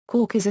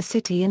Cork is a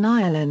city in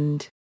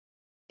Ireland.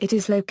 It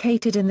is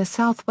located in the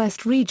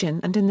southwest region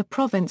and in the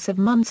province of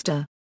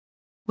Munster.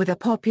 With a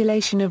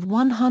population of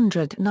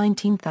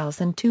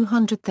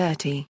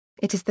 119,230,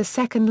 it is the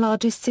second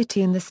largest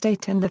city in the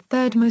state and the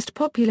third most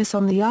populous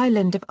on the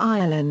island of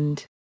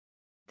Ireland.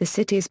 The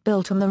city is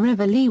built on the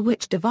River Lough,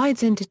 which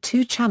divides into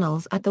two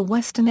channels at the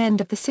western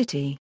end of the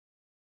city.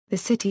 The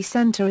city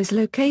centre is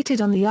located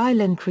on the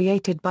island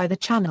created by the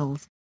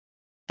channels.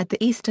 At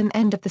the eastern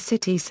end of the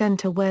city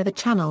centre, where the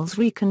channels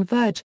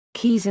re-converge,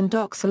 quays and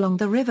docks along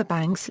the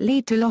riverbanks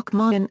lead to Lough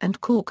Mahon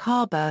and Cork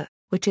Harbour,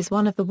 which is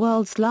one of the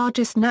world's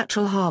largest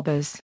natural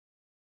harbours.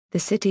 The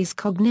city's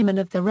cognomen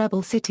of the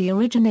rebel city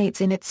originates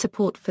in its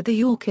support for the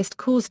Yorkist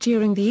cause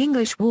during the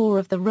English War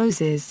of the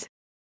Roses.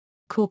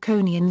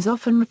 Corkonians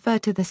often refer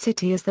to the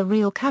city as the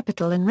real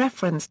capital in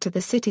reference to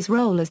the city's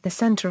role as the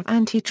centre of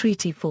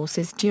anti-treaty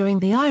forces during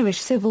the Irish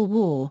Civil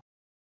War.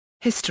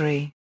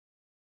 History.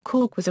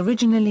 Cork was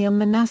originally a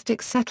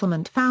monastic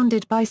settlement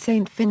founded by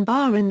Saint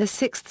Finbarr in the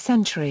 6th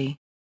century.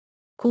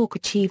 Cork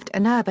achieved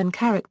an urban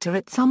character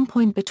at some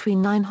point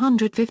between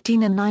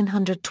 915 and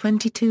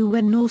 922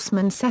 when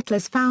Norsemen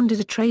settlers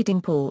founded a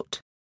trading port.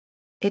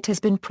 It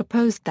has been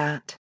proposed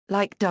that,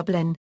 like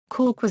Dublin,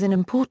 Cork was an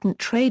important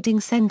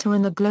trading centre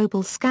in the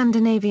global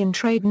Scandinavian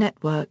trade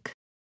network.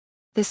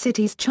 The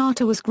city's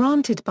charter was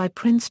granted by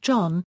Prince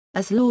John,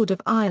 as Lord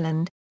of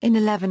Ireland, in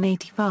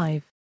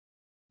 1185.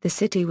 The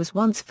city was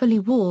once fully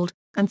walled,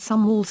 and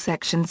some wall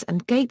sections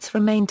and gates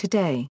remain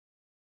today.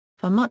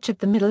 For much of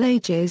the Middle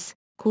Ages,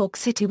 Cork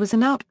City was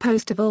an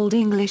outpost of Old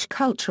English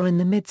culture in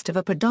the midst of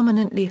a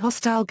predominantly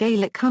hostile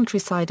Gaelic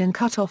countryside and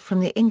cut off from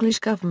the English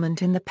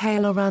government in the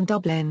Pale around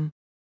Dublin.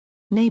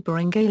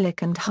 Neighbouring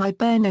Gaelic and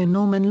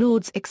Hiberno-Norman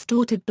lords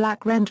extorted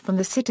black rent from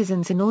the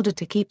citizens in order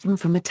to keep them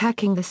from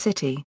attacking the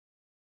city.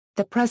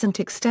 The present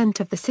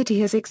extent of the city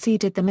has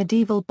exceeded the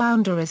medieval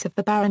boundaries of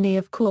the barony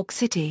of Cork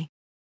City.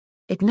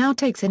 It now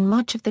takes in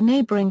much of the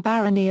neighbouring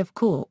barony of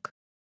Cork.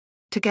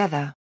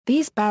 Together,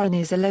 these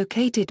baronies are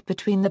located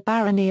between the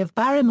barony of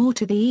Barrymore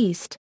to the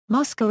east,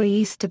 Muskerry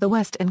east to the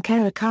west and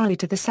Corcaigh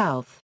to the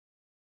south.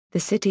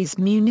 The city's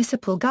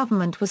municipal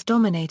government was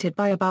dominated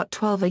by about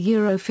 12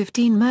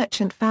 €15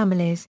 merchant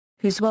families,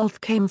 whose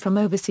wealth came from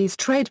overseas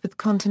trade with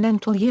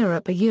continental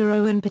Europe,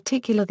 in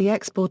particular the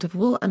export of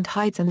wool and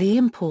hides and the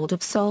import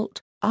of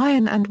salt,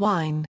 iron and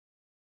wine.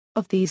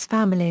 Of these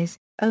families,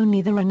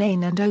 only the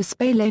Renane and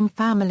O'Spallane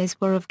families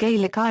were of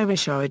Gaelic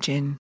Irish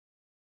origin.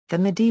 The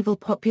medieval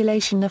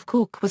population of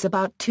Cork was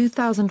about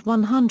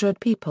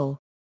 2,100 people.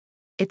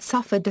 It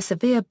suffered a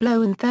severe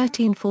blow in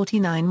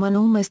 1349 when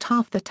almost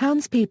half the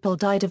townspeople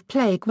died of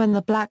plague when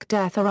the Black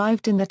Death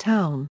arrived in the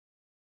town.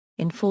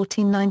 In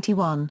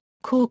 1491,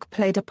 Cork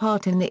played a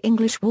part in the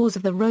English Wars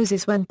of the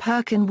Roses when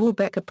Perkin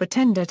Warbeck, a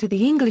pretender to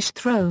the English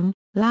throne,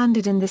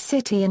 landed in the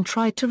city and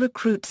tried to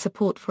recruit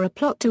support for a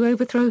plot to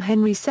overthrow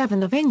Henry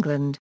VII of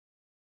England.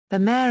 The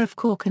mayor of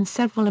Cork and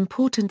several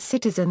important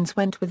citizens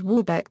went with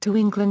Warbeck to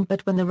England,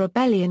 but when the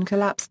rebellion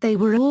collapsed they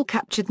were all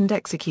captured and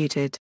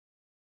executed.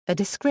 A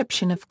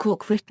description of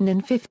Cork written in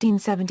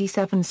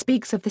 1577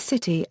 speaks of the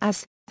city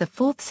as, the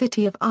fourth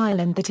city of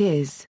Ireland that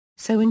is,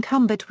 so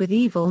encumbered with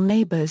evil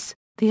neighbours,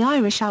 the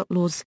Irish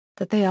outlaws,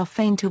 that they are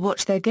fain to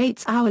watch their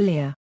gates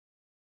hourlier.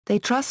 They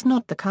trust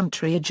not the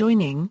country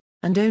adjoining,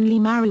 and only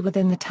marry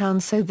within the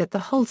town so that the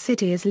whole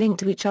city is linked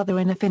to each other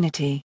in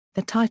affinity.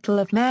 The title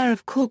of Mayor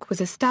of Cork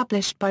was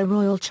established by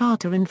Royal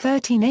Charter in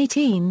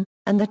 1318,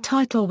 and the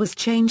title was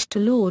changed to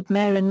Lord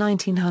Mayor in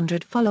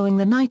 1900 following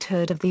the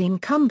knighthood of the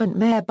incumbent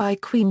mayor by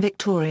Queen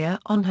Victoria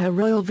on her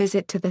royal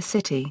visit to the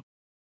city.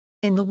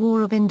 In the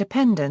War of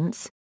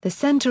Independence, the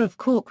centre of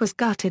Cork was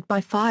gutted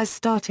by fires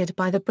started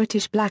by the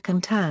British Black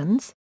and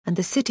Tans, and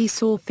the city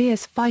saw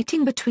fierce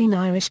fighting between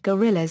Irish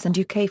guerrillas and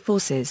UK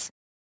forces.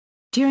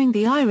 During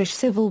the Irish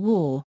Civil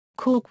War,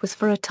 Cork was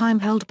for a time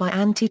held by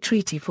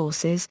anti-treaty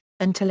forces,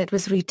 until it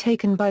was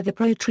retaken by the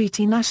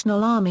pro-treaty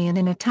National Army in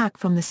an attack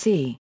from the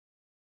sea.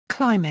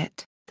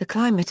 Climate. The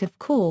climate of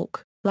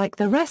Cork, like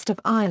the rest of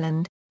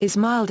Ireland, is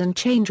mild and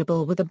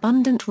changeable with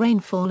abundant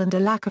rainfall and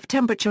a lack of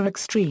temperature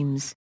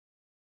extremes.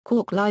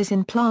 Cork lies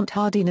in plant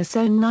hardiness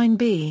zone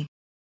 9B.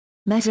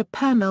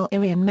 Metropolitan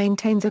Irian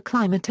maintains a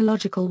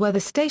climatological weather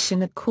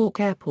station at Cork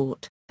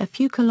Airport, a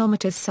few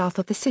kilometres south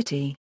of the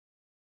city.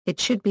 It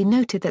should be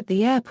noted that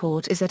the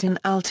airport is at an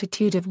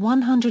altitude of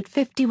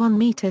 151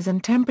 meters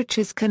and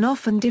temperatures can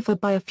often differ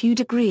by a few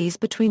degrees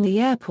between the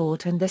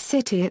airport and the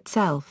city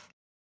itself.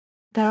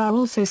 There are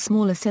also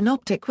smaller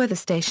synoptic weather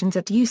stations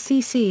at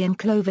UCC and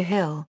Clover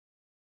Hill.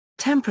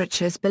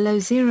 Temperatures below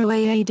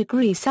 0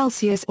 degrees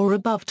Celsius or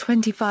above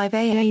 25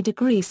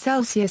 degrees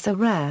Celsius are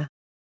rare.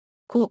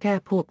 Cork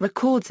Airport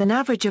records an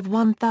average of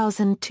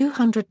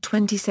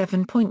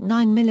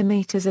 1,227.9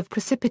 millimeters of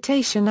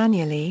precipitation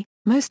annually,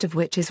 most of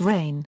which is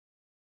rain.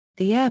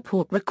 The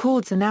airport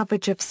records an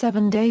average of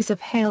 7 days of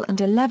hail and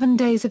 11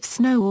 days of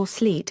snow or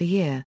sleet a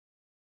year,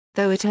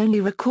 though it only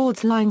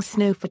records lying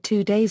snow for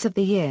 2 days of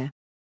the year.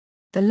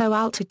 The low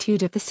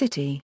altitude of the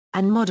city,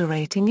 and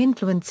moderating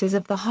influences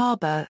of the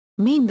harbour,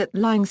 mean that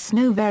lying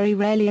snow very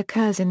rarely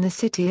occurs in the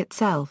city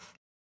itself.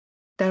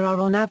 There are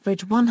on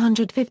average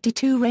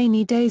 152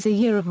 rainy days a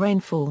year of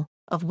rainfall,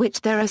 of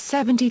which there are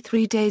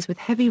 73 days with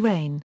heavy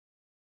rain.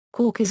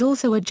 Cork is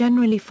also a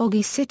generally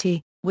foggy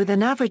city, with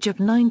an average of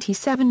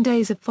 97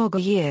 days of fog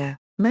a year,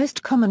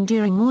 most common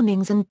during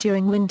mornings and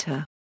during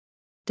winter.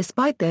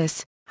 Despite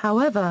this,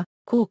 however,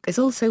 Cork is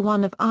also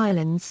one of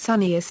Ireland's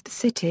sunniest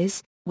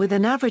cities, with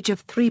an average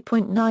of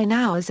 3.9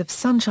 hours of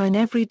sunshine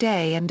every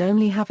day and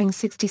only having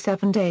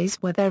 67 days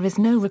where there is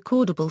no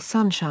recordable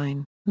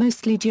sunshine,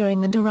 mostly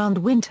during and around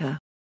winter.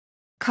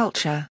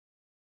 Culture.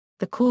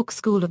 The Cork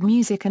School of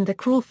Music and the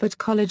Crawford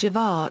College of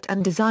Art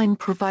and Design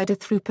provide a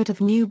throughput of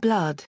new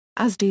blood,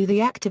 as do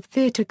the active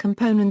theatre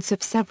components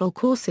of several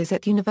courses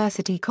at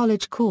University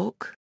College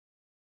Cork.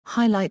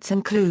 Highlights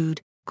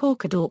include,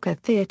 Corcaigh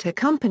Theatre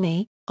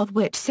Company, of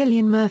which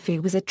Cillian Murphy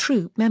was a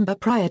troupe member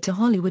prior to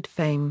Hollywood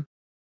fame.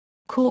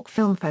 Cork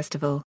Film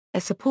Festival, a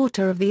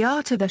supporter of the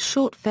art of the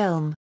short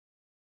film.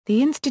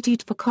 The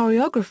Institute for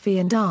Choreography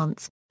and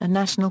Dance, a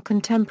national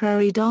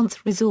contemporary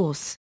dance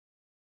resource.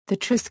 The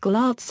Triskel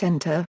Arts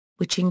Centre,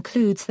 which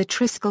includes the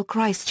Triskel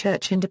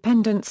Christchurch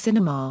Independent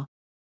Cinema.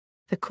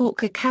 The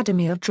Cork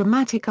Academy of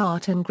Dramatic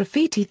Art and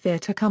Graffiti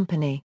Theatre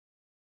Company.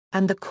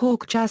 And the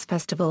Cork Jazz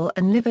Festival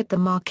and Live at the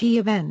Marquee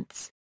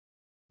events.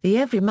 The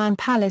Everyman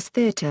Palace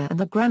Theatre and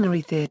the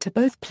Granary Theatre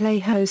both play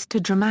host to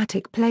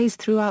dramatic plays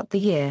throughout the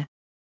year.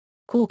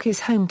 Cork is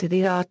home to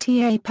the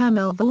RTA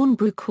Purmell Vaughan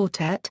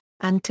Quartet,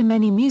 and to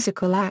many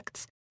musical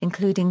acts,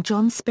 including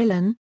John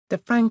Spillane, the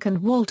Frank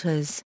and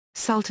Walters,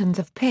 Sultans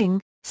of Ping,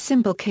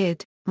 Simple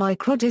Kid,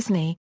 Mike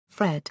Rodisney,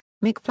 Fred,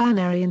 Mick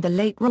Flannery and the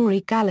late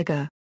Rory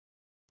Gallagher.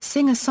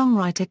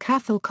 Singer-songwriter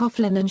Cathal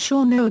Coughlan and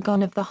Sean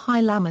O'Gon of the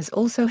High Lammers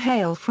also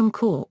hail from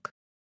Cork.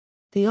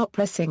 The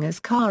opera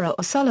singers Cara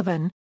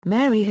O'Sullivan,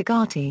 Mary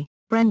Haggerty,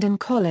 Brendan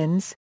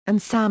Collins,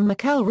 and Sam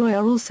McElroy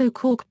are also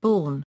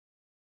Cork-born.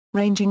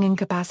 Ranging in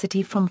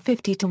capacity from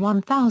 50 to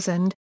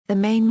 1,000, the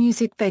main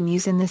music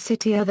venues in the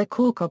city are the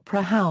Cork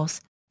Opera House,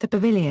 the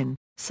Pavilion,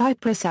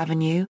 Cypress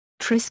Avenue,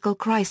 Triskel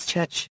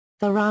Christchurch,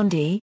 the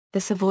Roundy,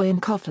 the Savoy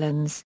and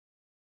Coughlan's.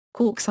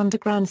 Cork's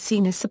underground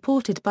scene is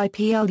supported by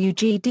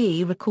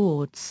PLUGD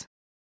Records.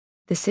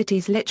 The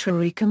city's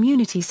literary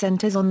community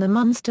centres on the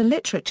Munster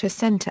Literature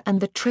Centre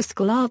and the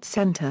Triskel Arts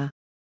Centre.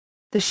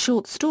 The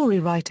short story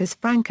writers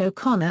Frank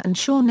O'Connor and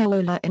Sean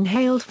O'Loughlin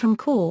hailed from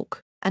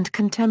Cork, and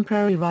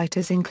contemporary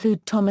writers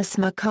include Thomas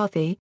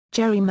McCarthy,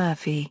 Jerry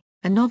Murphy,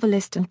 a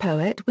novelist and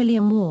poet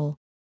William Wall.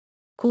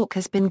 Cork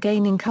has been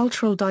gaining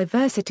cultural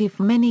diversity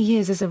for many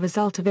years as a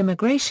result of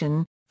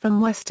immigration,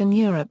 from Western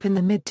Europe in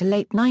the mid to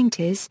late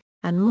 90s,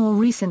 and more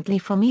recently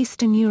from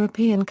Eastern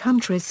European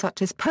countries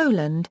such as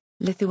Poland,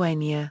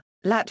 Lithuania,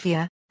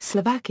 Latvia,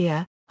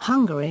 Slovakia,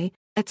 Hungary,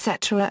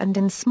 etc. and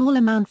in small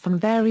amount from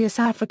various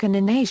African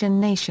and Asian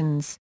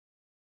nations.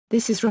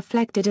 This is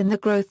reflected in the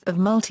growth of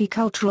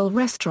multicultural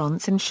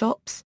restaurants and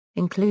shops,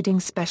 including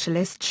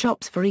specialist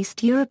shops for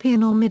East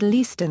European or Middle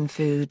Eastern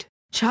food,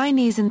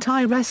 Chinese and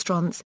Thai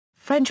restaurants,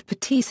 French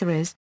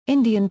patisseries,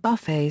 Indian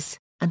buffets,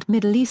 and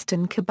Middle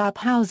Eastern kebab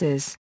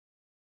houses.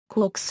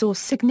 Cork saw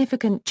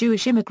significant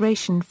Jewish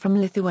immigration from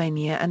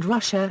Lithuania and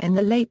Russia in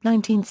the late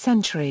 19th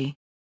century.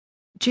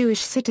 Jewish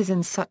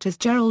citizens such as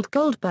Gerald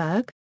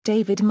Goldberg,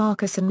 David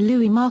Marcus and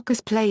Louis Marcus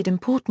played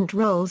important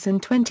roles in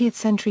 20th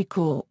century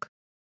Cork.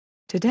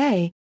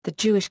 Today, the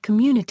Jewish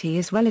community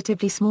is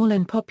relatively small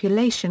in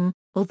population,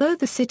 although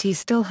the city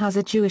still has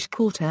a Jewish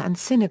quarter and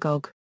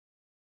synagogue.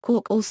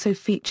 Cork also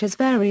features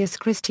various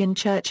Christian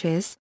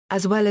churches,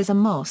 as well as a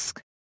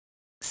mosque.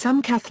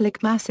 Some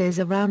Catholic masses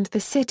around the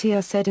city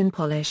are said in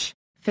Polish,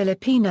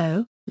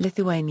 Filipino,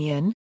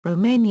 Lithuanian,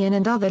 Romanian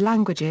and other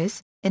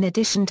languages, in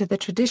addition to the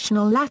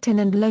traditional Latin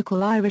and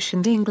local Irish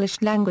and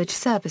English language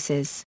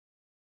services.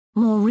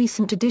 More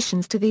recent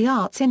additions to the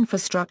arts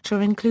infrastructure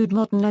include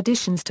modern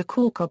additions to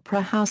Cork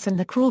Opera House and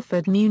the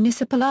Crawford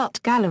Municipal Art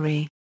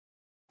Gallery.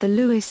 The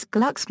Louis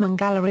Glucksmann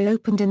Gallery,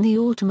 opened in the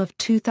autumn of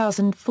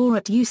 2004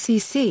 at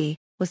UCC,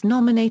 was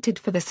nominated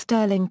for the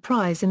Sterling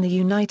Prize in the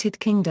United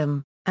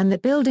Kingdom, and the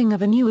building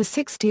of a newer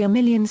 $60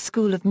 million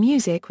School of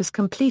Music was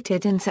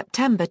completed in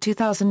September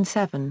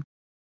 2007.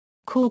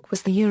 Cork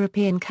was the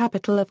European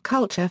Capital of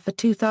Culture for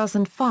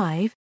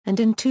 2005, and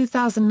in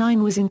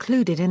 2009 was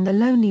included in the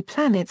Lonely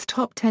Planet's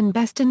Top 10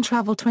 Best in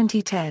Travel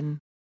 2010.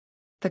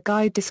 The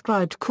guide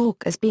described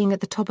Cork as being at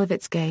the top of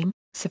its game,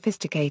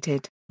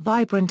 sophisticated,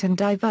 vibrant and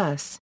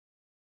diverse.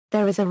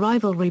 There is a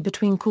rivalry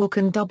between Cork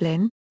and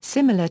Dublin,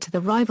 similar to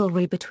the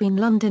rivalry between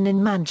London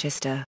and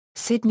Manchester,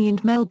 Sydney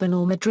and Melbourne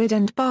or Madrid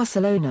and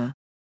Barcelona.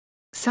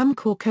 Some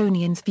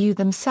Corkonians view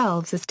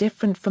themselves as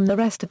different from the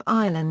rest of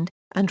Ireland,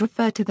 and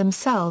refer to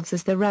themselves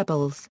as the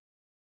Rebels.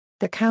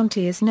 The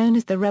county is known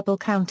as the Rebel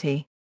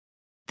County.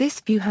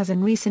 This view has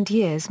in recent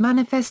years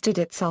manifested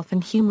itself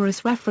in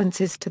humorous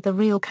references to the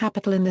real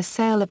capital in the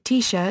sale of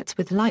T-shirts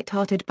with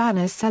light-hearted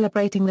banners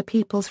celebrating the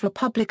People's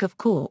Republic of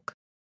Cork.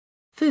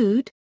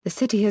 Food. The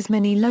city has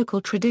many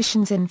local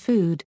traditions in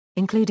food,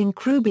 including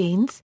crew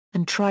beans,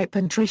 and tripe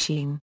and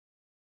drisheen.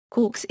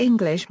 Cork's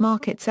English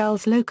market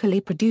sells locally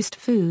produced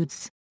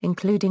foods,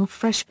 including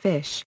fresh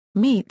fish,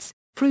 meats,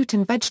 fruit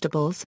and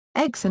vegetables,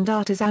 eggs and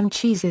artisan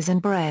cheeses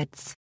and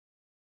breads.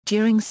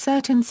 During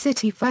certain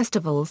city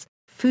festivals,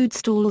 food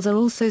stalls are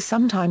also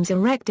sometimes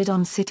erected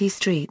on city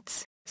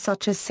streets,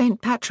 such as St.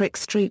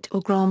 Patrick's Street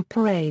or Grand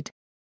Parade.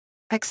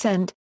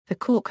 Accent. The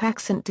Cork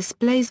accent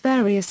displays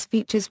various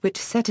features which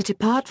set it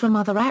apart from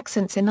other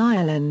accents in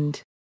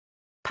Ireland.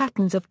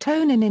 Patterns of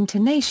tone and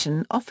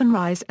intonation often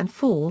rise and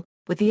fall,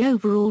 with the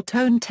overall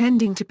tone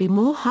tending to be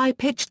more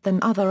high-pitched than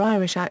other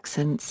Irish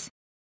accents.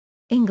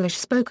 English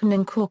spoken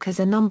in Cork has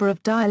a number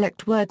of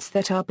dialect words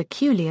that are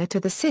peculiar to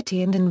the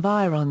city and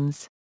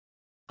environs.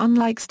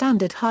 Unlike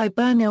standard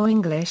Hiberno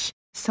English,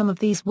 some of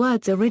these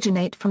words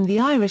originate from the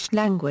Irish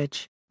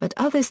language, but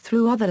others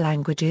through other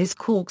languages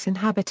Cork's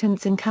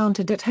inhabitants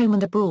encountered at home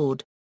and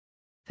abroad.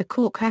 The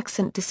Cork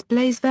accent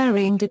displays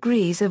varying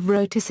degrees of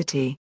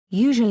rhoticity,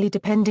 usually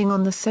depending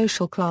on the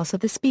social class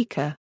of the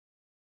speaker.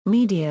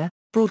 Media,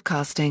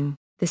 broadcasting.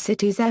 The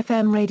city's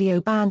FM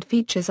radio band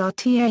features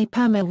RTA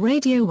Permel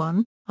Radio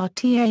 1,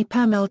 RTA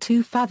Permel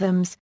 2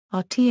 Fathoms,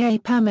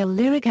 RTA Permel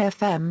Lyric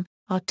FM,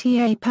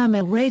 RTA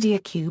Permel Radio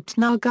Cubed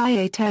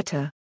Nagaye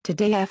Teta,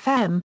 Today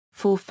FM,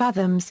 4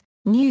 Fathoms,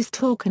 News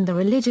Talk and the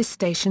religious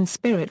station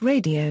Spirit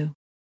Radio.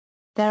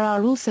 There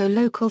are also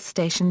local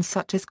stations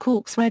such as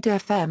Cork's Red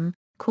FM,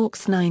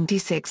 Cork's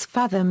 96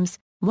 Fathoms,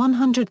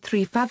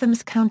 103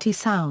 Fathoms County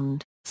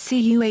Sound,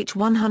 CUH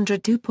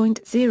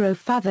 102.0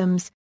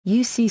 Fathoms,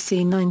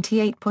 UCC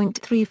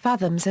 98.3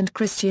 Fathoms and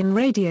Christian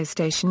radio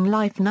station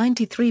Life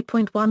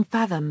 93.1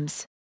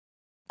 Fathoms.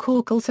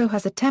 Cork also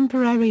has a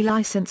temporary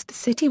licensed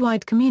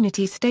citywide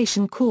community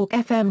station Cork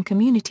FM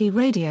Community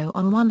Radio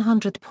on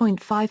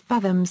 100.5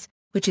 Fathoms,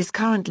 which is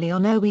currently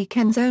on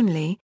weekends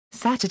only,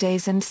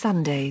 Saturdays and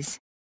Sundays.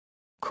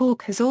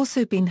 Cork has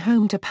also been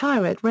home to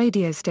pirate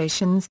radio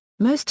stations,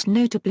 most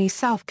notably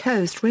South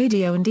Coast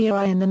Radio and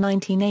ERI in the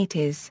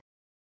 1980s.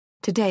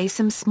 Today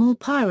some small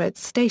pirate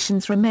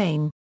stations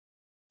remain.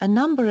 A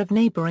number of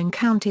neighbouring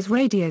counties'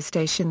 radio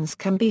stations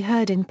can be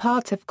heard in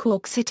parts of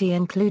Cork City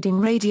including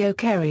Radio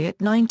Kerry at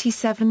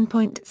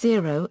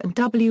 97.0 and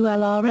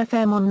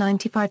WLR-FM on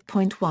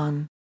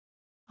 95.1.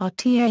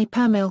 RTA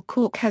Permel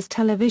Cork has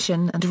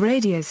television and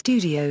radio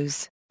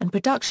studios, and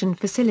production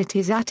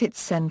facilities at its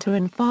centre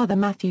in Father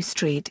Matthew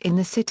Street in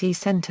the city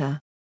centre.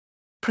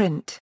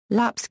 Print.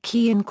 Lough's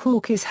Quay in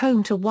Cork is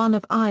home to one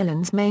of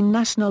Ireland's main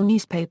national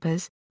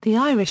newspapers, the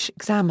Irish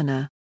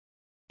Examiner.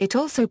 It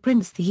also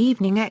prints the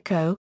Evening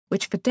Echo,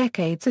 which for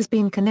decades has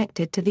been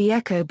connected to the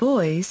Echo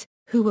Boys,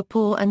 who were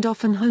poor and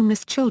often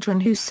homeless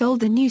children who sold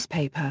the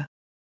newspaper.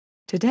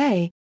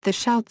 Today, the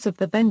shouts of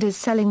the vendors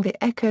selling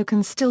the Echo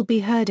can still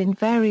be heard in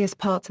various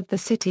parts of the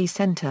city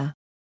centre.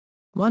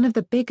 One of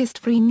the biggest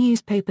free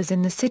newspapers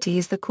in the city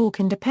is the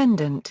Cork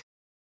Independent.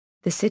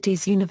 The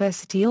city's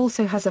university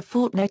also has a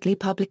fortnightly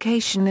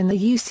publication in the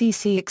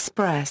UCC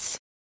Express.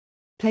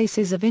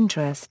 Places of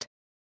interest.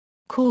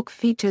 Cork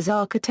features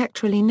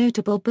architecturally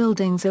notable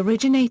buildings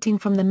originating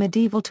from the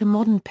medieval to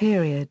modern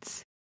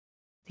periods.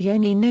 The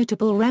only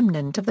notable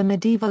remnant of the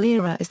medieval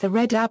era is the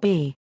Red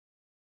Abbey.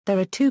 There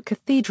are two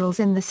cathedrals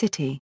in the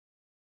city: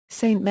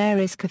 St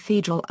Mary's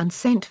Cathedral and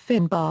St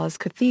Finbarr's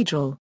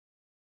Cathedral.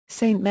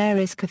 St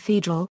Mary's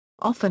Cathedral,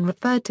 often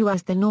referred to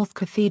as the North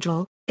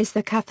Cathedral, is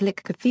the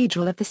Catholic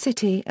cathedral of the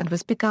city and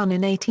was begun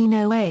in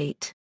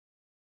 1808.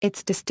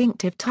 Its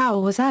distinctive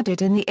tower was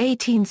added in the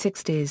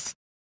 1860s.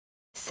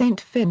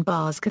 St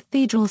Finbarr's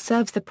Cathedral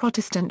serves the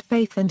Protestant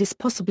faith and is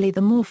possibly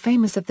the more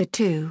famous of the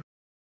two.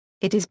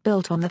 It is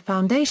built on the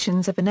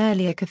foundations of an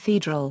earlier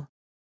cathedral.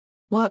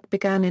 Work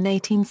began in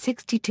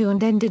 1862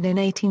 and ended in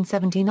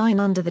 1879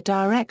 under the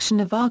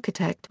direction of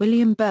architect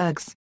William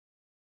Bergs.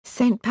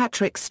 St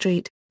Patrick's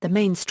Street, the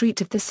main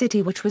street of the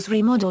city which was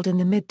remodeled in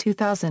the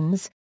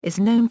mid-2000s, is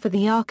known for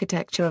the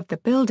architecture of the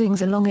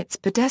buildings along its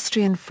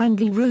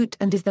pedestrian-friendly route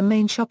and is the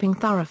main shopping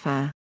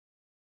thoroughfare.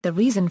 The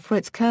reason for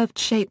its curved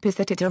shape is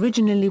that it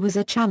originally was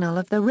a channel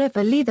of the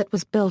River Lough that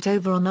was built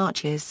over on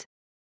arches.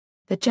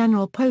 The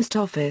General Post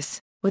Office,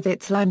 with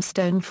its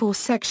limestone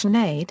four-section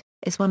aid,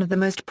 is one of the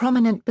most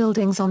prominent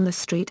buildings on the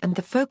street and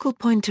the focal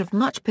point of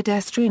much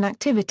pedestrian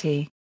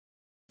activity.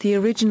 The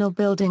original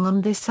building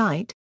on this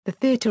site, the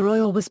Theatre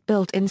Royal, was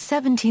built in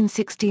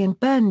 1760 and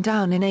burned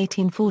down in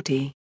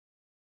 1840.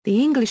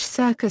 The English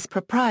circus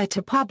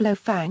proprietor Pablo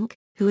Fanck,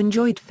 who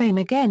enjoyed fame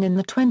again in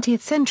the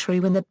 20th century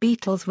when the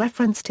Beatles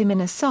referenced him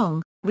in a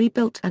song,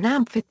 rebuilt an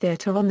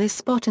amphitheatre on this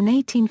spot in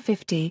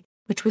 1850,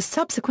 which was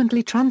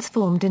subsequently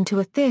transformed into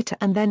a theatre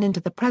and then into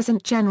the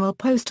present General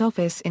Post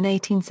Office in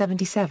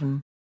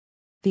 1877.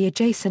 The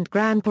adjacent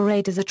Grand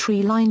Parade is a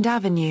tree-lined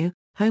avenue,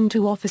 home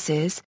to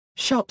offices,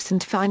 shops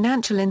and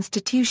financial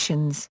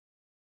institutions.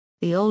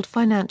 The old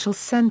financial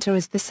centre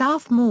is the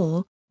South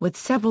Mall, with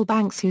several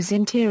banks whose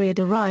interior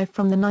derive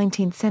from the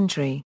 19th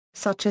century,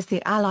 such as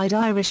the Allied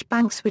Irish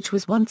Banks, which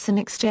was once an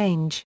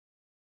exchange.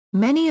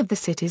 Many of the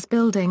city's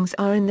buildings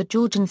are in the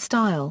Georgian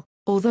style,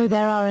 although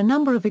there are a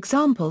number of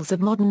examples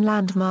of modern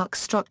landmark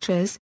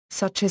structures,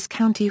 such as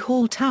County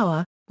Hall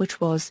Tower,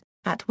 which was,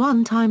 at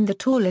one time the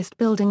tallest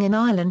building in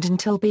Ireland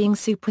until being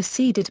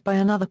superseded by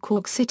another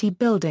Cork City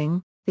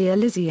building, the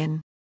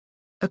Elysian.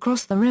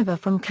 Across the river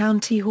from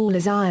County Hall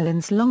is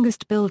Ireland's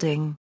longest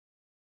building.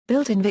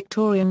 Built in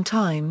Victorian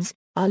times,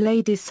 Our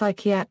Lady's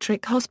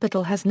Psychiatric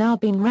Hospital has now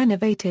been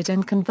renovated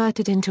and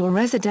converted into a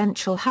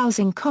residential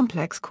housing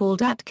complex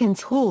called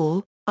Atkins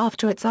Hall,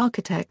 after its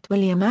architect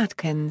William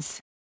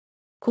Atkins.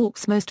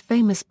 Cork's most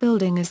famous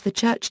building is the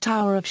Church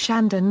Tower of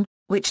Shandon,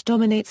 which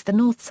dominates the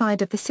north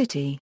side of the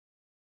city.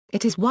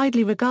 It is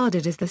widely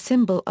regarded as the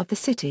symbol of the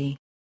city.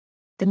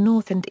 The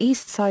north and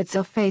east sides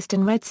are faced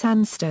in red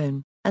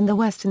sandstone, and the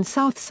west and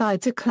south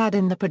sides are clad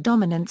in the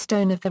predominant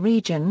stone of the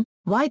region,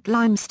 white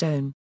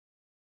limestone.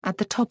 At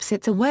the top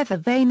sits a weather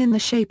vane in the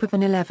shape of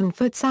an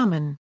 11-foot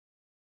salmon.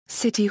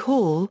 City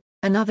Hall,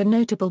 another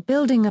notable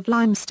building of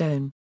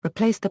limestone,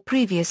 replaced the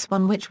previous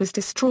one which was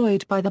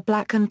destroyed by the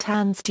Black and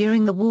Tans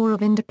during the War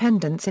of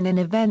Independence in an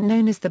event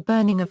known as the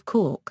Burning of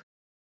Cork.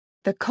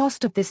 The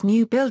cost of this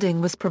new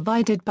building was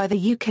provided by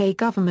the UK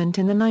government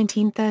in the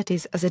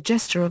 1930s as a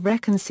gesture of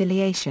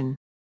reconciliation.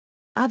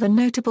 Other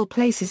notable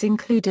places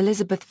include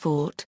Elizabeth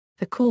Fort,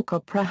 the Cork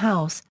Opera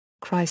House,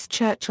 Christ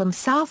Church on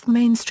South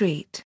Main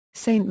Street,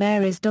 St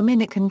Mary's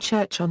Dominican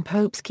Church on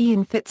Pope's Quay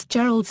and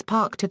Fitzgerald's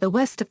Park to the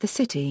west of the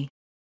city.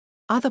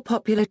 Other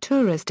popular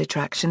tourist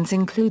attractions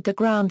include the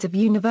grounds of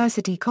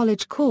University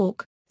College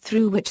Cork,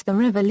 through which the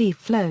River Lough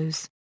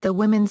flows, the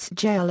Women's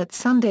Jail at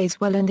Sundays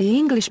Well and the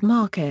English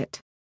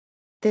Market.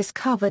 This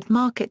covered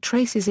market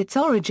traces its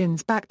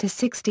origins back to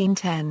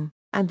 1610.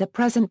 And the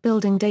present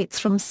building dates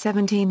from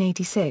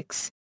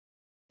 1786.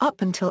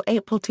 Up until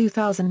April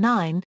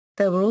 2009,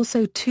 there were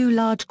also two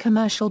large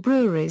commercial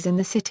breweries in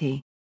the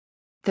city.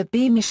 The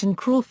Beamish and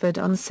Crawford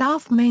on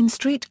South Main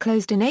Street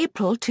closed in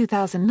April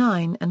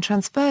 2009 and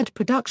transferred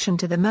production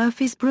to the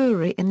Murphy's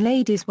Brewery in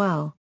Ladies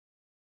Well.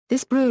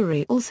 This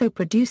brewery also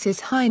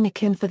produces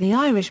Heineken for the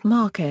Irish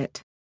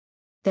market.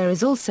 There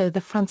is also the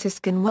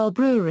Franciscan Well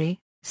Brewery,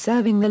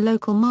 serving the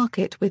local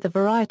market with a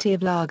variety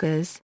of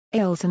lagers,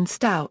 ales and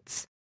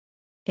stouts.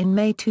 In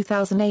May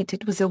 2008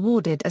 it was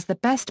awarded as the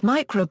best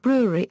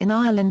microbrewery in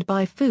Ireland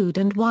by Food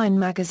and Wine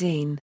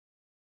magazine.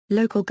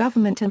 Local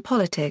government and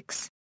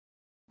politics.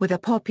 With a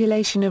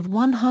population of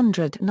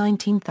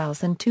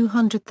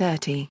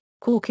 119,230,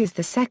 Cork is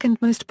the second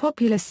most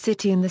populous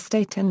city in the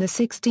state and the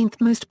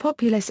 16th most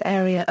populous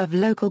area of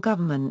local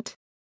government.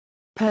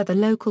 Per the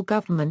Local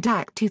Government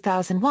Act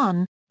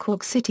 2001,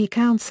 Cork City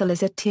Council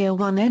is a Tier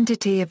 1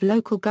 entity of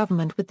local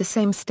government with the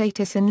same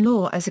status in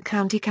law as a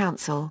county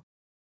council.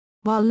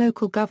 While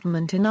local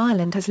government in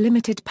Ireland has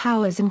limited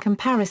powers in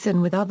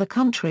comparison with other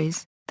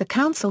countries, the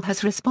council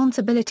has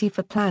responsibility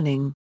for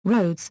planning,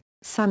 roads,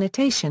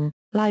 sanitation,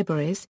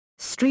 libraries,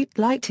 street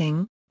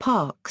lighting,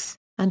 parks,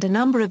 and a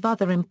number of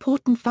other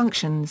important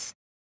functions.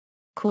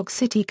 Cork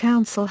City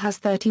Council has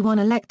 31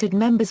 elected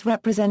members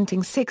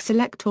representing 6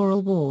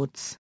 electoral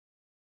wards.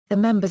 The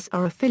members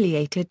are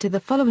affiliated to the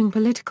following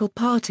political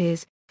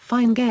parties: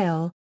 Fine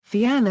Gael,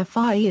 Fianna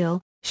Fáil,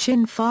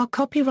 Sinn Féin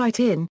Copyright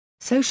In,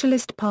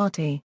 Socialist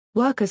Party,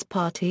 Workers'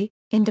 Party,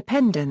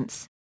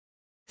 Independents.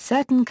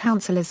 Certain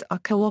councillors are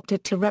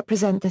co-opted to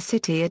represent the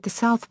city at the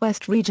South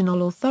West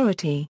Regional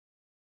Authority.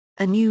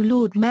 A new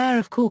Lord Mayor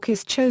of Cork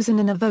is chosen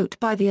in a vote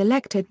by the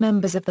elected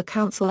members of the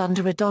council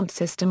under a DONT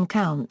system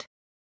count.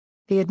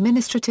 The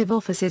administrative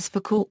offices for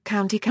Cork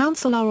County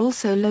Council are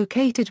also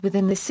located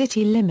within the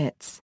city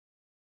limits.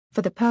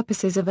 For the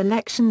purposes of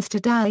elections to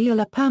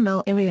Dáil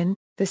Permel Irian,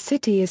 the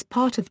city is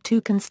part of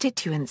two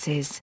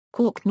constituencies: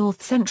 Cork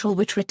North Central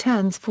which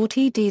returns 4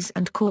 TDs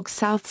and Cork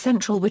South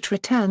Central which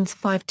returns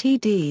 5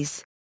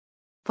 TDs.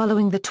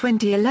 Following the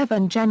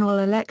 2011 general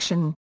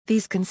election,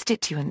 these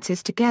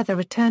constituencies together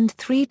returned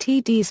 3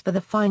 TDs for the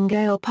Fine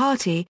Gael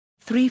Party,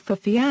 3 for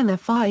Fianna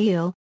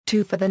Fáil,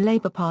 2 for the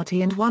Labour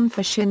Party and 1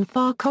 for Sinn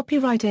Féin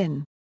Copyright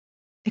In.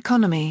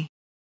 Economy.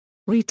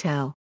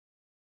 Retail.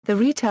 The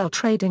retail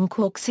trade in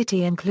Cork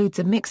City includes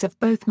a mix of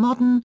both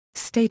modern,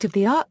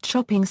 state-of-the-art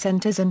shopping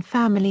centres and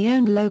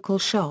family-owned local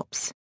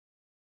shops.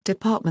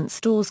 Department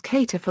stores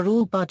cater for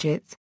all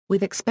budgets,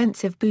 with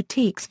expensive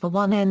boutiques for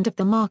one end of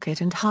the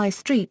market and high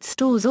street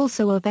stores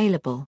also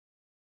available.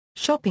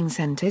 Shopping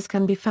centres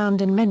can be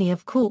found in many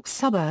of Cork's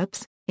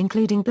suburbs,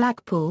 including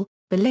Blackpool,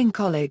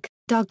 Ballincollig,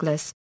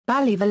 Douglas,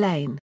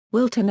 Ballyvolane,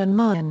 Wilton and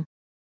Mahon.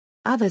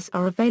 Others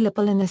are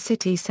available in the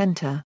city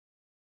centre.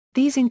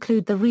 These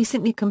include the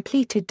recently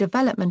completed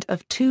development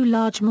of 2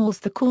 large malls: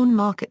 the Corn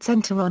Market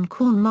Centre on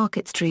Corn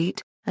Market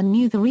Street, and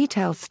new the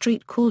retail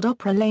street called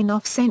Opera Lane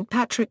off St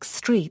Patrick's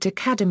Street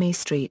Academy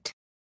Street.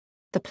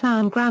 The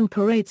planned Grand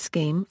Parade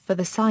scheme for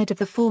the site of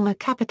the former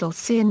Capital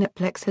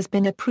Cineplex has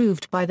been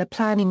approved by the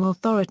planning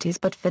authorities,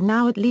 but for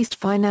now at least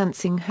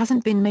financing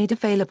hasn't been made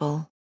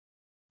available.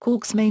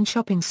 Cork's main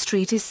shopping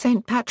street is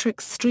St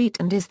Patrick's Street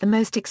and is the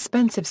most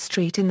expensive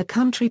street in the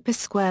country per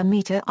square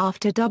metre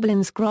after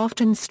Dublin's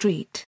Grafton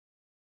Street.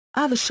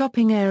 Other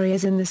shopping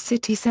areas in the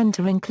city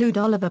centre include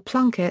Oliver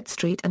Plunkett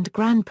Street and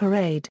Grand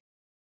Parade.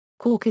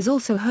 Cork is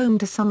also home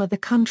to some of the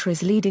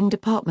country's leading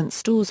department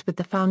stores, with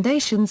the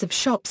foundations of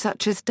shops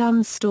such as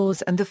Dunn's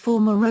stores and the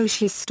former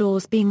Roche's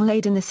stores being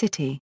laid in the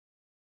city.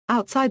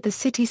 Outside the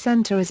city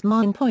centre is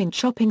Mahon Point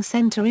Shopping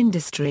Centre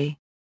Industry.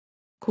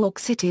 Cork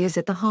City is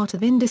at the heart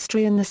of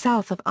industry in the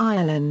south of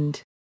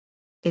Ireland.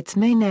 Its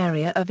main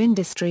area of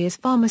industry is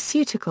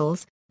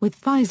pharmaceuticals, with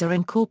Pfizer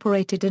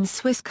Incorporated and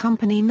Swiss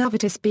company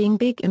Novartis being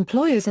big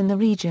employers in the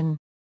region.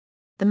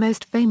 The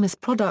most famous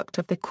product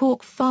of the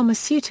Cork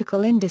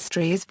pharmaceutical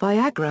industry is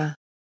Viagra.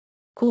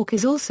 Cork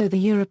is also the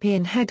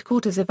European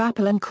headquarters of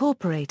Apple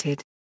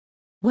Incorporated,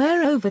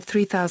 where over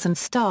 3,000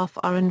 staff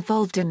are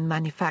involved in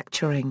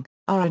manufacturing,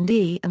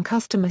 R&D and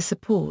customer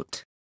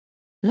support.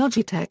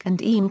 Logitech and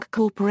Inc.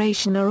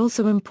 Corporation are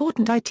also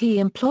important IT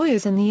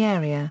employers in the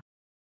area.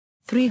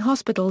 3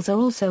 hospitals are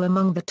also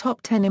among the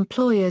top 10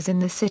 employers in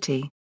the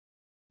city.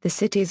 The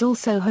city is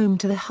also home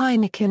to the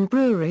Heineken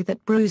brewery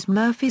that brews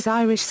Murphy's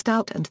Irish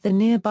Stout and the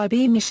nearby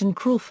Beamish and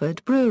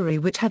Crawford brewery,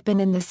 which have been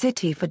in the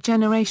city for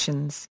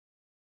generations.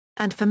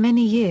 And for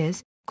many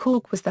years,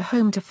 Cork was the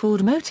home to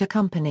Ford Motor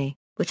Company,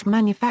 which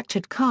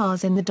manufactured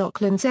cars in the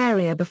Docklands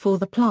area before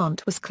the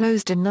plant was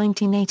closed in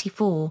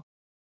 1984.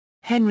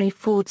 Henry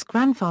Ford's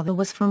grandfather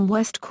was from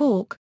West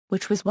Cork,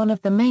 which was one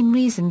of the main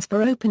reasons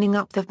for opening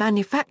up the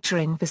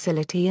manufacturing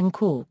facility in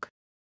Cork.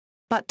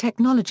 But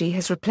technology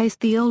has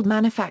replaced the old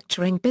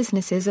manufacturing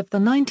businesses of the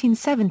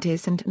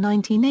 1970s and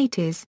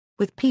 1980s,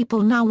 with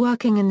people now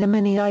working in the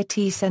many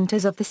IT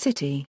centres of the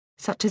city,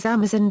 such as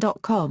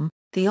Amazon.com,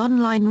 the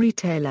online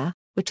retailer,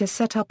 which is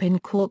set up in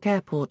Cork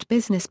Airport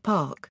Business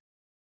Park.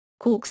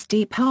 Cork's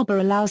deep harbour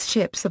allows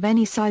ships of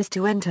any size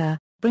to enter,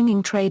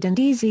 bringing trade and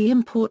easy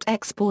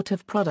import-export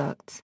of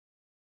products.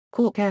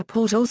 Cork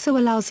Airport also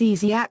allows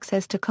easy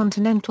access to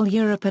continental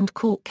Europe, and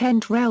Cork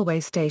Kent Railway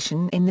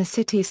Station in the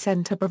city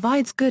centre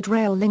provides good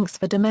rail links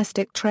for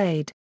domestic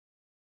trade.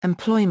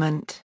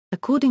 Employment.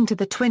 According to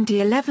the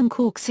 2011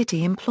 Cork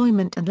City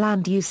Employment and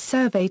Land Use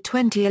Survey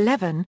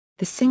 2011,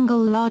 the single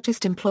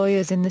largest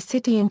employers in the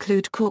city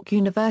include Cork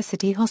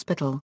University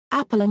Hospital,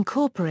 Apple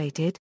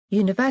Incorporated,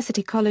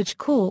 University College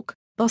Cork,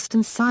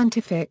 Boston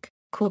Scientific,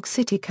 Cork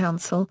City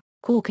Council,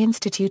 Cork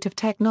Institute of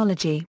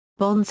Technology,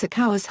 Bon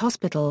Secours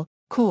Hospital,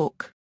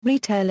 Cork,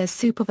 retailers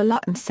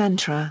Supervalut and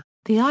Centra,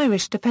 the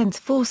Irish Defence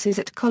Forces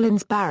at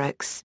Collins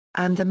Barracks,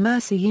 and the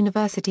Mercer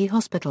University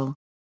Hospital.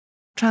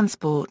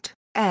 Transport,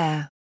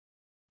 air.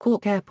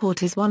 Cork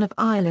Airport is one of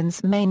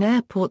Ireland's main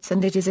airports,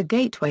 and it is a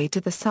gateway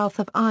to the south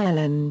of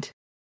Ireland.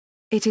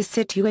 It is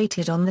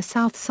situated on the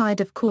south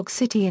side of Cork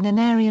City in an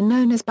area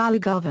known as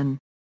Ballygovan.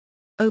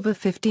 Over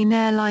 15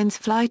 airlines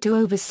fly to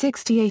over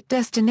 68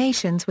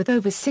 destinations with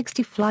over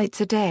 60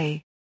 flights a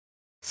day.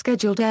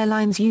 Scheduled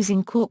airlines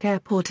using Cork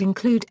Airport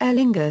include Aer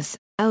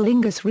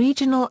Lingus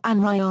Regional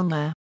and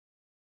Ryanair.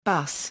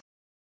 Bus.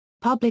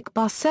 Public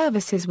bus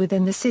services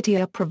within the city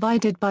are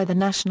provided by the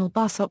national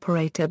bus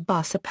operator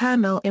Bus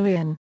Permel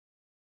Irian.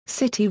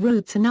 City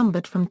routes are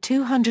numbered from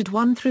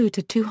 201 through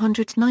to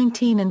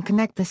 219 and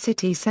connect the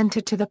city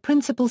centre to the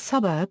principal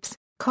suburbs,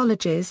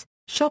 colleges,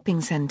 shopping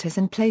centres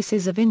and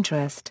places of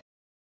interest.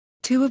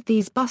 2 of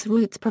these bus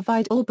routes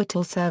provide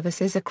orbital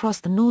services across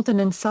the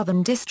northern and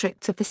southern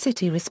districts of the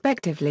city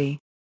respectively.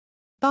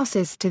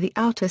 Buses to the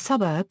outer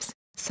suburbs,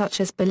 such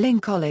as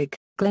Ballincollig,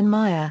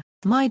 Glenmire,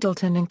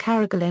 Middleton and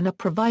Carrigaline, are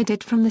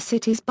provided from the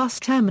city's bus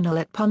terminal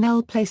at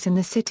Parnell Place in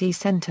the city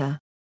centre.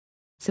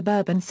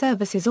 Suburban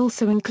services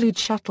also include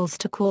shuttles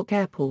to Cork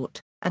Airport,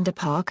 and a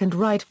park and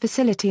ride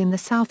facility in the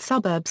south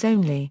suburbs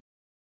only.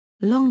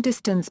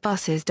 Long-distance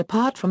buses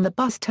depart from the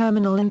bus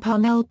terminal in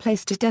Parnell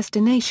Place to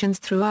destinations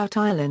throughout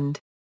Ireland.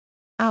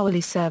 Hourly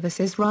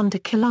services run to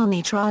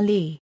Killarney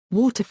Tralee,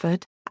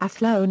 Waterford,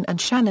 Athlone and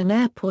Shannon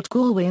Airport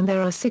Galway, and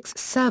there are 6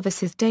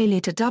 services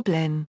daily to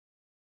Dublin.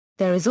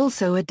 There is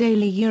also a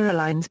daily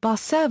Eurolines bus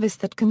service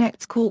that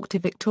connects Cork to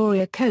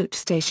Victoria Coach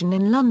Station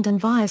in London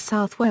via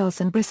South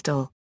Wales and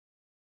Bristol.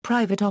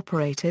 Private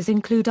operators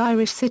include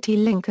Irish City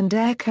Link and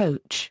Air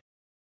Coach.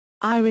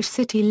 Irish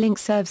City Link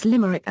serves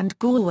Limerick and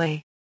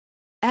Galway.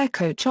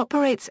 Aircoach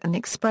operates an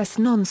express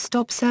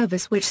non-stop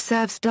service which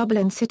serves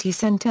Dublin city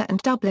centre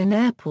and Dublin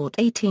Airport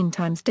 18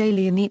 times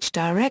daily in each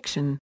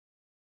direction.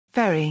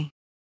 Ferry.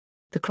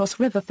 The Cross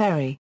River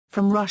Ferry,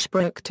 from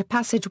Rushbrook to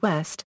Passage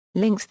West,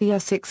 links the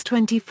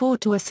A624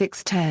 to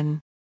A610.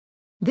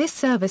 This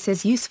service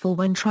is useful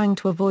when trying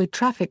to avoid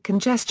traffic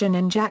congestion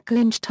in Jack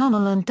Lynch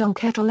Tunnel and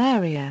Dunkettle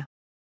area.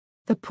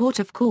 The Port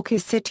of Cork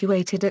is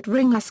situated at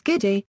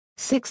Ringlaskiddy,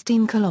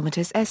 16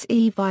 km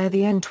SE via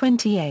the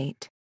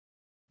N28.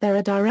 There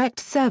are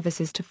direct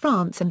services to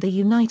France and the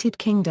United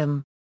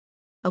Kingdom.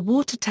 A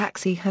water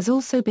taxi has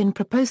also been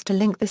proposed to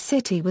link the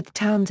city with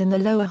towns in the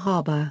Lough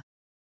Harbour.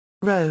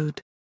 Road.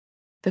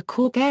 The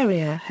Cork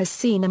area has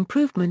seen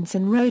improvements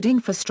in road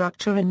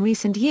infrastructure in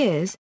recent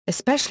years,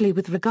 especially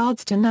with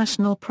regards to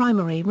national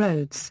primary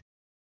roads.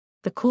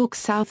 The Cork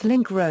South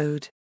Link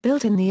Road,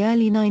 built in the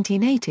early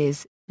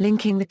 1980s,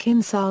 linking the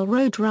Kinsale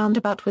Road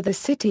roundabout with the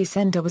city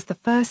centre, was the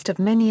first of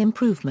many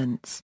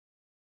improvements.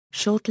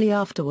 Shortly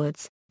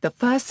afterwards, the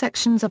first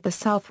sections of the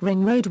South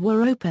Ring Road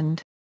were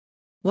opened.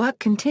 Work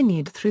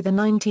continued through the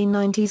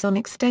 1990s on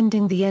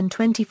extending the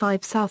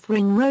N25 South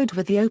Ring Road,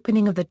 with the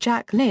opening of the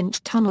Jack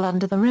Lynch Tunnel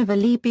under the River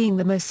Lee being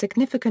the most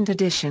significant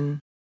addition.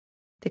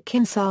 The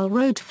Kinsale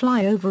Road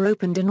flyover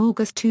opened in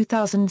August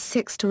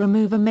 2006 to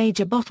remove a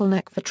major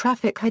bottleneck for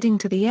traffic heading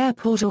to the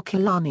airport or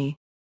Killarney.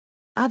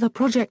 Other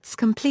projects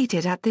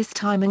completed at this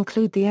time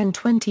include the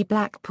N20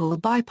 Blackpool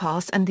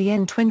Bypass and the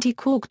N20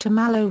 Cork to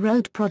Mallow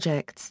Road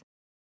projects.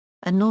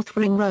 A North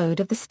Ring Road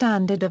of the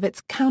standard of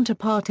its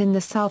counterpart in the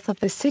south of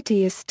the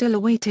city is still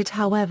awaited,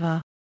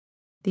 however.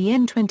 The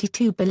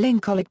N22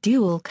 Ballincollig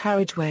dual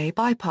carriageway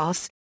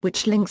bypass,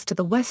 which links to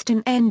the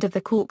western end of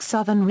the Cork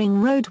Southern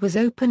Ring Road, was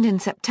opened in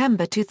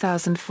September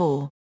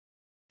 2004.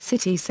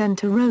 City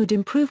centre road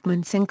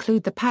improvements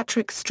include the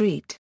Patrick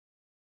Street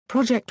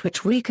project,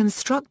 which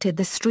reconstructed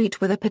the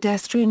street with a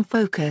pedestrian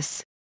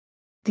focus.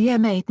 The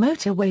M8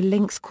 motorway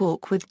links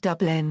Cork with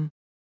Dublin.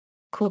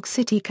 Cork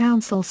City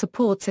Council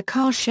supports a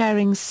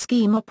car-sharing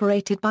scheme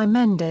operated by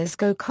Mendes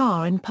Go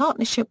Car in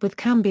partnership with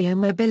Cambio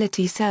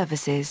Mobility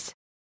Services.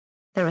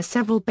 There are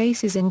several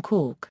bases in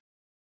Cork.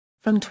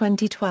 From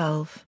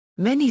 2012,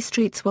 many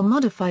streets were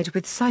modified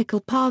with cycle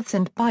paths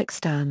and bike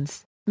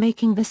stands,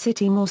 making the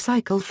city more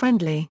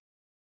cycle-friendly.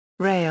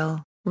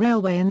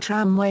 Railway and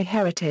tramway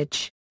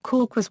heritage.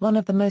 Cork was one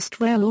of the most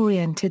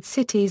rail-oriented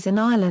cities in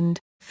Ireland,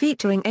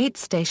 featuring 8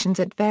 stations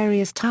at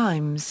various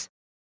times.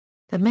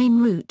 The main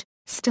route,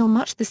 still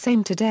much the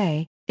same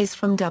today, is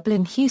from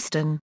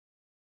Dublin-Heuston.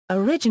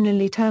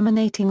 Originally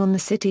terminating on the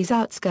city's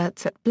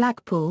outskirts at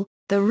Blackpool,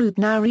 the route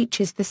now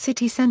reaches the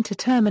city centre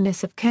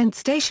terminus of Kent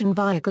Station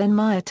via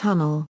Glenmire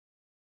Tunnel.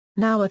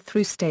 Now a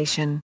through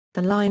station,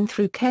 the line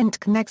through Kent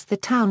connects the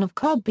town of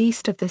Cobb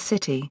east of the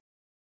city.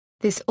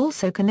 This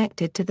also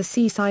connected to the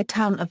seaside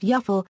town of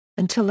Youghal,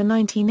 until the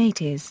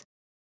 1980s.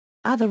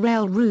 Other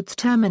rail routes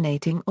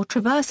terminating or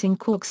traversing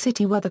Cork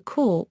City were the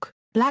Cork,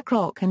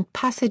 Blackrock and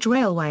Passage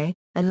Railway,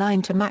 a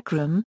line to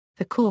Macroom,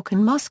 the Cork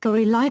and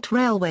Muskerry Light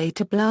Railway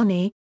to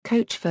Blarney,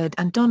 Coachford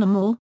and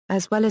Donoughmore,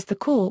 as well as the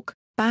Cork,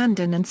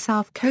 Bandon and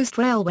South Coast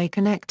Railway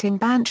connecting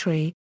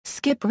Bantry,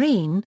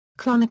 Skibbereen,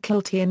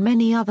 Clonakilty and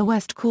many other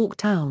West Cork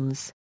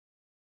towns.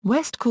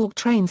 West Cork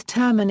trains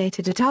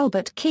terminated at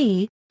Albert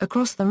Quay,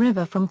 across the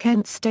river from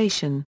Kent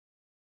Station.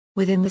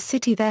 Within the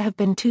city there have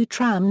been 2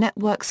 tram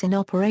networks in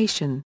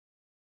operation.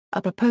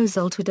 A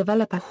proposal to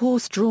develop a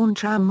horse-drawn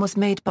tram was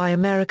made by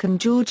American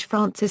George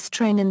Francis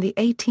Train in the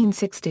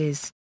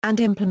 1860s, and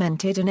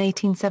implemented in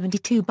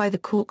 1872 by the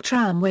Cork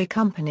Tramway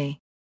Company.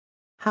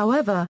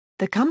 However,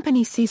 the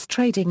company ceased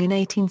trading in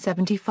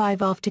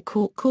 1875 after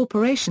Cork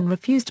Corporation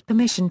refused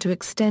permission to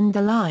extend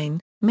the line,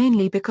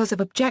 mainly because of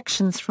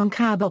objections from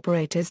cab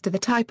operators to the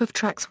type of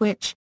tracks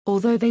which,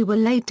 although they were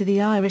laid to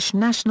the Irish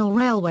National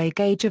Railway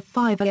gauge of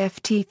 5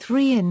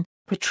 aft3 in,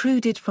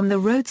 protruded from the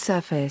road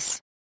surface.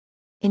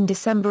 In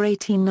December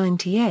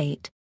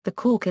 1898, the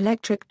Cork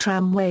Electric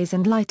Tramways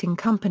and Lighting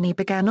Company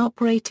began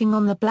operating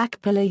on the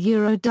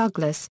Blackpillar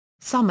Douglas,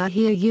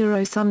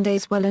 Summerhere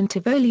Sundayswell and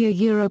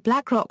Tivoli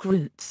Blackrock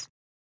routes.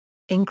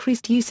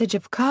 Increased usage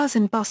of cars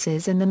and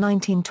buses in the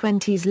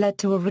 1920s led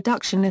to a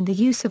reduction in the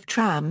use of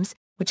trams,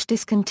 which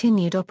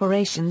discontinued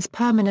operations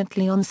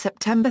permanently on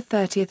September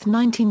 30,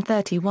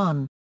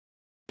 1931.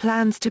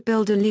 Plans to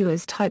build a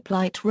Luas-type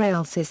light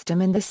rail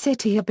system in the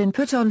city have been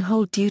put on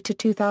hold due to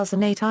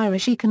 2008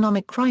 Irish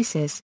economic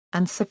crisis,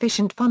 and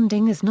sufficient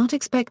funding is not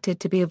expected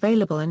to be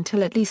available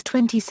until at least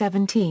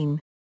 2017.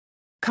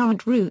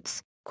 Current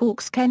routes: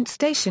 Cork's Kent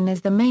Station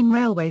is the main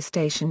railway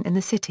station in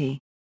the city.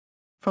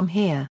 From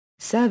here,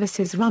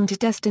 services run to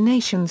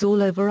destinations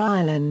all over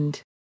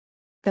Ireland.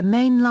 The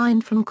main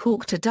line from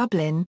Cork to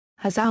Dublin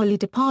has hourly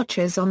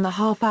departures on the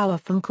half-hour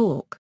from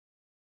Cork.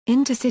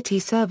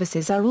 Intercity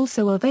services are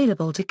also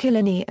available to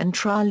Killarney and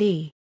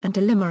Tralee, and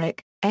to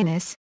Limerick,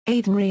 Ennis,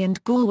 Athenry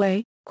and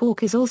Galway.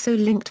 Cork is also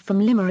linked from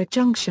Limerick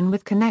Junction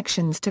with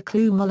connections to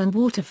Cloomull and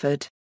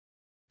Waterford.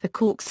 The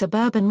Cork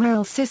suburban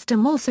rail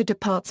system also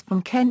departs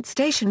from Kent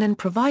Station and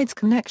provides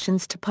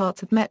connections to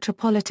parts of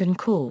metropolitan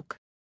Cork.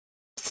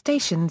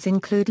 Stations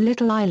include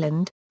Little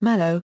Island,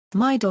 Mallow,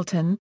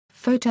 Middleton,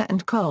 Fota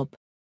and Cobb.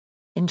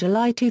 In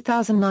July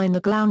 2009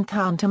 the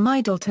Glounthaune to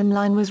Middleton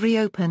line was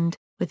reopened,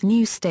 with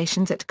new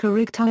stations at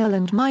Corcaigh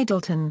and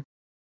Middleton.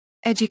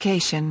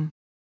 Education.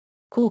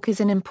 Cork is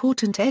an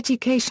important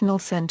educational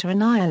centre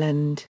in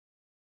Ireland.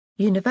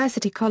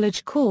 University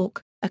College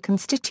Cork, a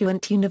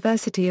constituent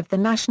university of the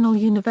National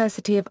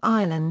University of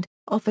Ireland,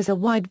 offers a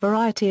wide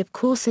variety of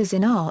courses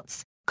in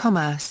arts,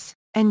 commerce,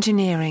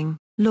 engineering,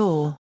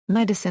 law,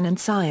 medicine and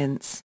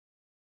science.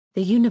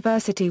 The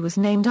university was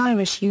named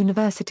Irish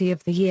University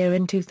of the Year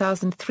in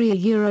 2003,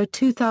 Euro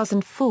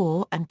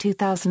 2004 and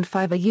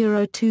 2005,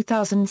 Euro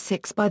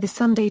 2006 by the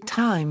Sunday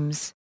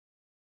Times.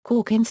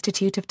 Cork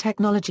Institute of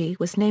Technology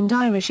was named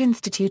Irish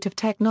Institute of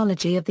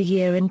Technology of the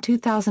Year in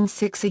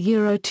 2006,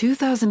 Euro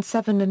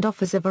 2007 and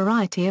offers a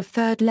variety of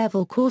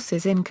third-level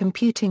courses in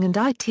computing and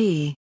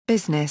IT,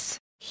 business,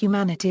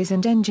 humanities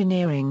and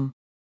engineering.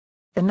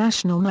 The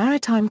National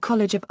Maritime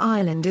College of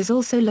Ireland is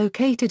also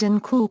located in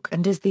Cork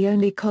and is the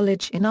only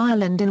college in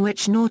Ireland in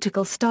which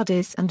nautical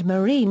studies and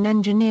marine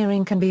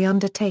engineering can be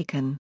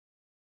undertaken.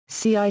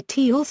 CIT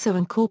also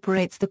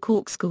incorporates the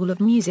Cork School of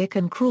Music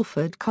and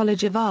Crawford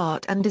College of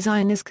Art and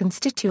Design as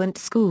constituent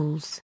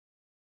schools.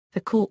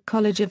 The Cork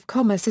College of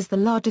Commerce is the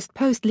largest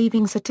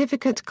post-leaving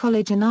certificate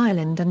college in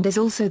Ireland and is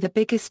also the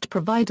biggest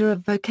provider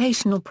of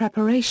vocational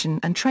preparation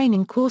and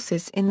training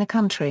courses in the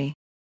country.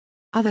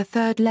 Other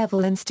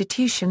third-level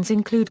institutions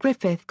include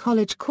Griffith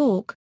College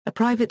Cork, a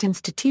private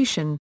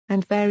institution,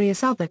 and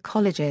various other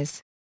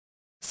colleges.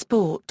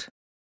 Sport.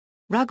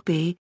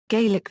 Rugby,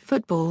 Gaelic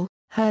football,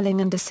 hurling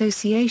and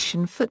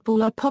association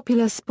football are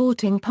popular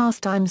sporting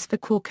pastimes for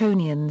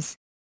Corkonians.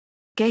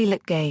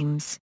 Gaelic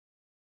games.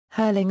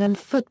 Hurling and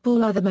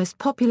football are the most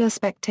popular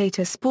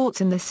spectator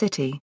sports in the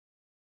city.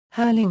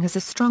 Hurling has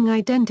a strong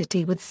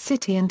identity with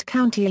city and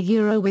county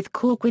Euro, with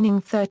Cork winning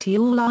 30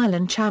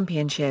 All-Ireland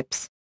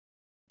championships.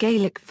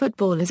 Gaelic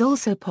football is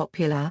also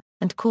popular,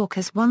 and Cork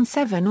has won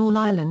 7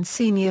 All-Ireland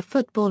Senior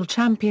Football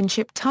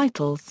Championship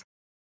titles.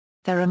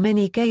 There are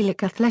many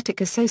Gaelic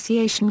Athletic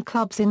Association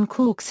clubs in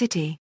Cork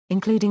City,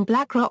 including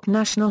Blackrock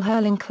National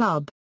Hurling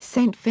Club,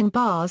 St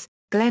Finbarrs,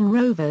 Glen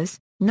Rovers,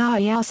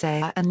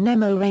 Niasea and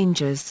Nemo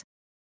Rangers.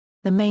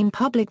 The main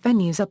public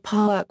venues are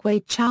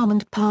Parkway Chowm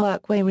and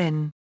Parkway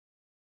Rin.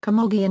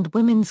 Camogie and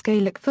women's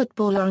Gaelic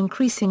football are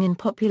increasing in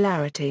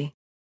popularity.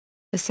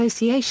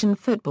 Association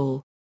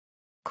football.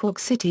 Cork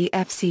City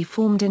FC,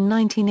 formed in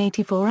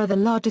 1984, are the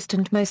largest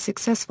and most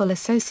successful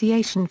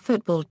association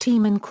football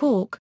team in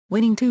Cork,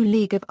 winning 2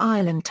 League of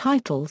Ireland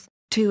titles,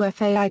 2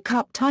 FAI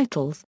Cup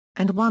titles,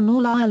 and 1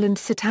 All-Ireland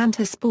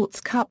Setanta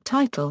Sports Cup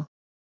title.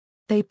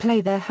 They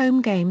play their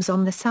home games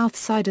on the south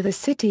side of the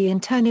city in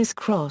Turner's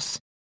Cross.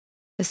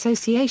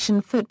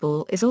 Association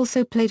football is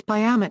also played by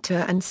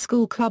amateur and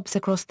school clubs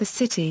across the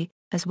city,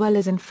 as well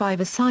as in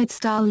 5-a-side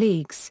style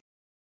leagues.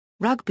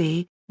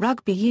 Rugby.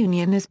 Rugby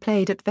union is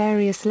played at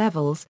various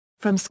levels,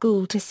 from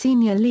school to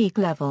senior league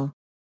level.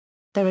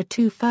 There are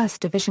 2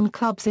 First Division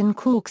clubs in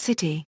Cork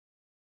City.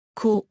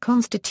 Cork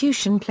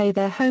Constitution play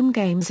their home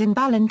games in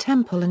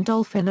Ballintemple, and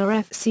Dolphin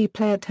FC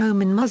play at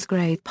home in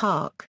Musgrave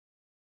Park.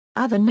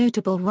 Other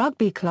notable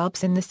rugby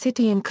clubs in the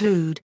city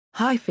include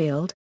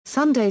Highfield,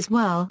 Sundays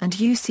Well and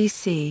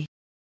UCC.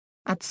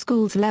 At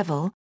schools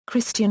level,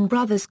 Christian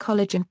Brothers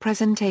College and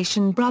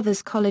Presentation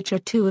Brothers College are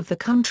 2 of the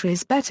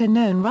country's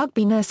better-known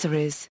rugby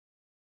nurseries.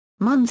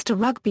 Munster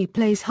Rugby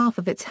plays half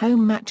of its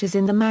home matches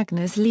in the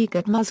Magners League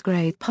at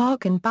Musgrave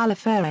Park and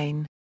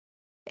Ballyferrane.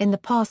 In the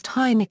past,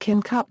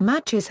 Heineken Cup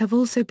matches have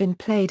also been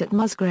played at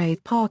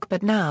Musgrave Park,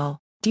 but now,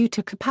 due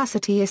to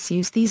capacity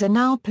issues, these are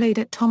now played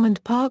at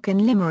Thomond Park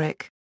in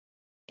Limerick.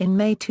 In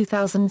May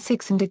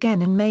 2006 and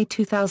again in May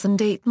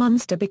 2008,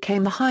 Munster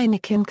became the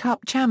Heineken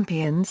Cup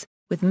champions,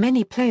 with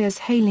many players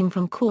hailing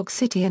from Cork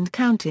City and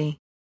County.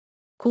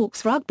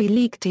 Cork's rugby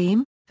league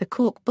team, the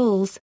Cork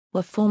Bulls,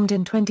 were formed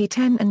in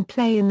 2010 and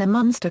play in the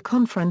Munster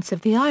Conference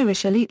of the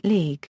Irish Elite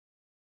League.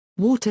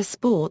 Water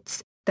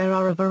sports. There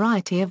are a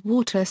variety of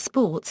water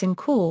sports in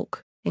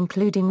Cork,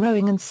 including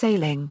rowing and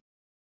sailing.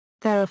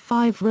 There are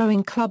 5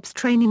 rowing clubs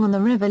training on the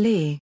River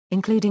Lough,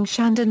 including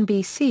Shandon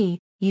BC,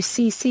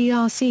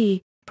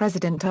 UCCRC,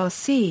 President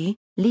RC,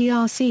 Lee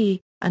RC,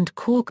 and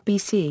Cork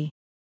BC.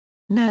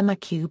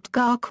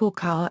 ʻkoɾkɪģ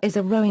Corcaigh is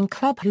a rowing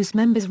club whose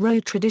members row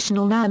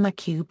traditional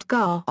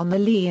ʻkoɾkɪģ on the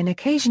Lough in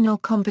occasional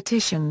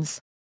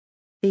competitions.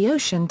 The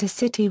Ocean to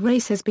City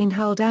race has been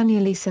held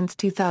annually since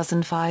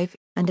 2005,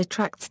 and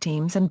attracts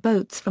teams and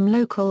boats from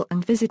local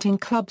and visiting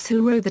clubs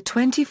who row the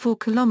 24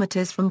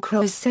 kilometres from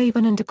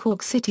Crosshaven into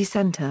Cork city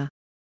centre.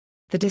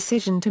 The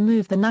decision to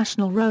move the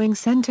National Rowing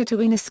Centre to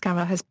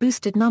Inniscarra has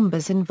boosted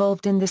numbers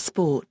involved in the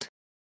sport.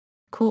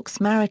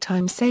 Cork's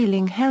maritime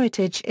sailing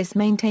heritage is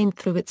maintained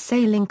through its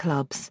sailing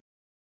clubs.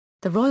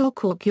 The Royal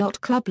Cork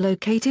Yacht Club,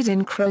 located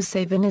in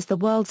Crosshaven, is the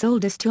world's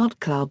oldest yacht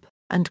club,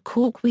 and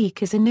Cork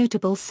Week is a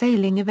notable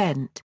sailing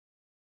event.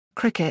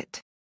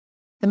 Cricket.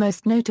 The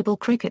most notable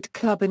cricket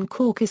club in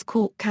Cork is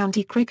Cork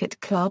County Cricket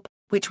Club,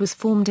 which was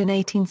formed in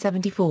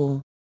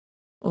 1874.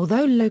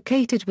 Although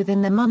located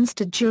within the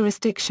Munster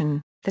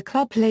jurisdiction, the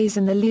club plays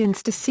in the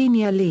Leinster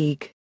Senior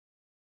League.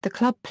 The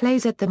club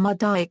plays at the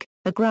Muddyke,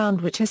 a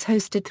ground which has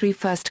hosted 3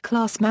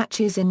 first-class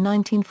matches in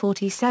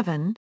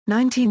 1947,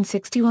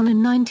 1961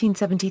 and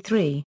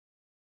 1973.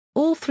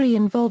 All 3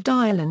 involved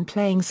Ireland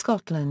playing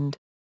Scotland.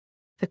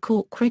 The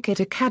Cork Cricket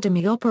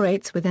Academy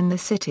operates within the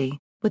city,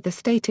 with the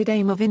stated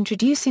aim of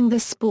introducing the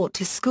sport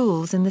to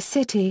schools in the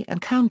city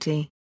and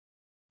county.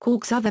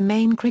 Cork's other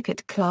main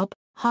cricket club,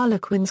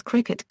 Harlequins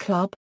Cricket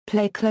Club,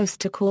 play close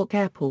to Cork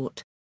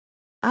Airport.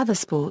 Other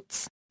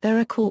sports. There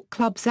are Cork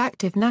clubs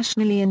active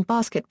nationally in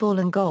basketball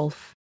and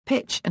golf,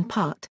 pitch and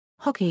putt,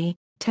 hockey,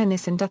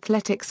 tennis and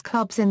athletics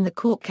clubs in the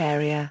Cork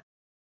area.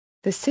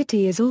 The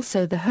city is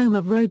also the home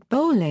of road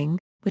bowling,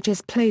 which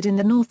is played in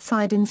the north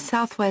side in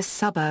southwest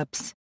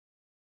suburbs.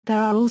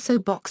 There are also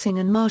boxing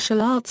and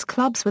martial arts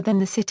clubs within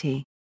the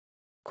city.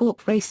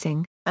 Cork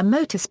Racing, a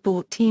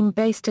motorsport team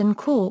based in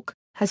Cork,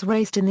 has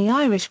raced in the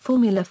Irish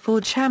Formula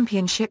Ford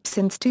Championship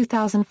since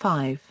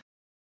 2005.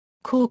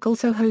 Cork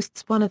also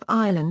hosts one of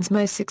Ireland's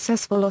most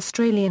successful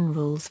Australian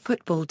rules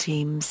football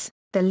teams,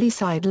 the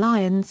Leaside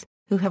Lions,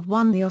 who have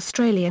won the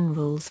Australian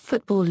Rules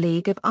Football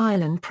League of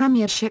Ireland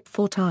Premiership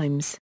 4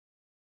 times.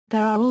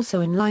 There are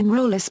also inline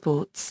roller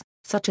sports,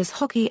 such as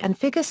hockey and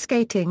figure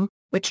skating,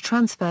 which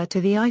transfer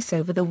to the ice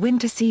over the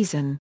winter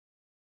season.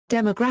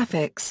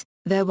 Demographics: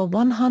 there were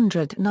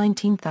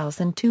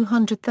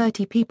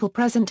 119,230 people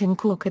present in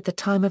Cork at the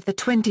time of the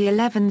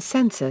 2011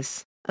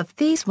 census. Of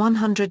these,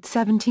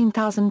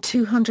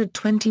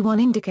 117,221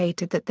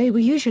 indicated that they were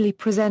usually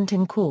present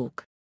in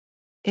Cork.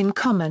 In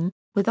common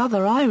with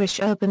other Irish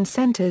urban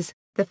centres,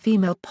 the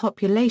female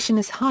population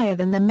is higher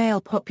than the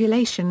male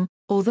population,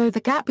 although the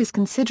gap is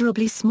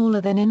considerably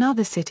smaller than in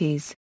other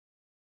cities.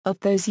 Of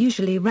those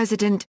usually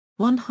resident,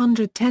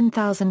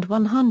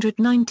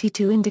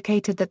 110,192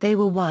 indicated that they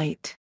were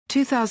white,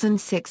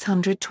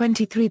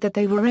 2,623 that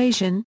they were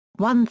Asian,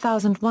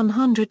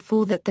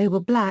 1,104 that they were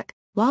black,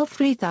 while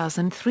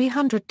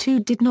 3,302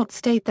 did not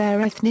state their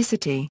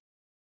ethnicity.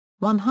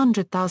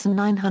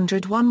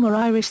 100,901 were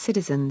Irish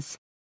citizens.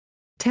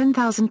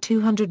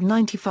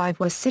 10,295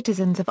 were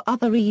citizens of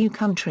other EU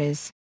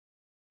countries.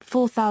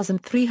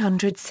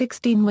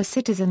 4,316 were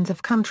citizens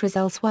of countries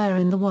elsewhere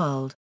in the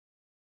world.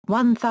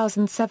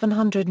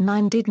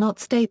 1,709 did not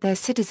state their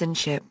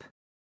citizenship.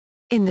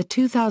 In the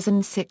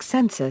 2006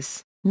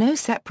 census, no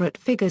separate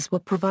figures were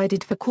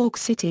provided for Cork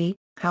City,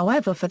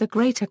 however for the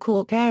Greater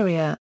Cork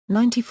area,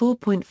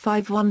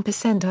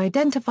 94.51%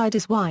 identified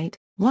as white,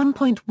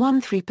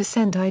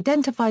 1.13%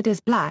 identified as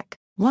black,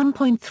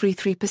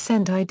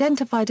 1.33%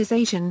 identified as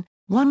Asian,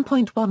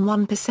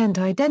 1.11%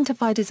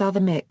 identified as other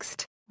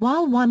mixed,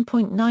 while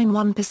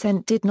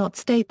 1.91% did not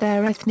state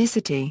their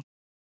ethnicity.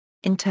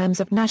 In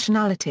terms of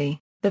nationality,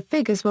 the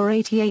figures were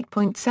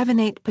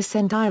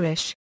 88.78%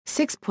 Irish,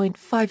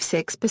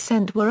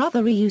 6.56% were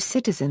other EU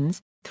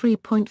citizens,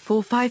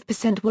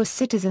 3.45% were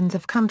citizens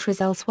of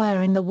countries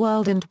elsewhere in the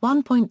world and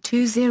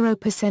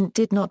 1.20%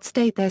 did not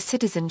state their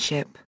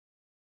citizenship.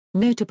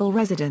 Notable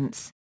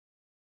residents.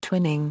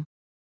 Twinning.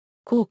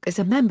 Cork is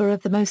a member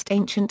of the most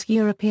ancient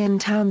European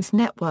towns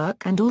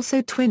network and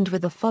also twinned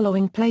with the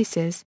following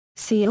places.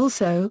 See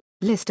also,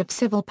 List of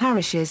civil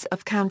parishes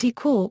of County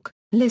Cork,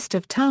 List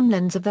of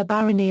townlands of the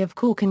Barony of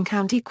Cork in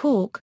County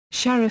Cork,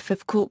 Sheriff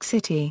of Cork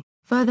City.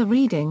 Further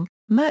reading: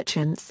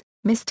 Merchants,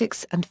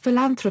 Mystics and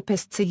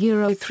Philanthropists a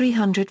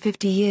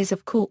 350 Years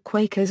of Cork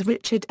Quakers.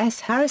 Richard S.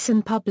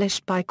 Harrison,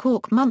 published by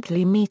Cork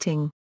Monthly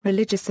Meeting,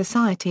 Religious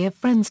Society of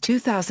Friends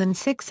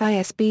 2006,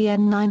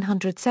 ISBN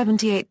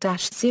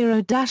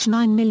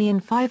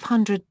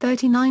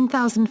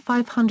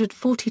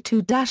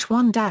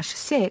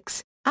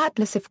 978-0-9539542-1-6,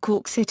 Atlas of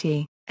Cork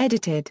City,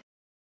 edited.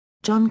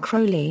 John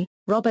Crowley,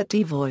 Robert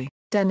Devoy,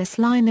 Dennis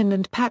Linen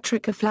and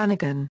Patrick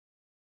O'Flanagan.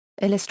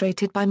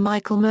 Illustrated by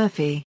Michael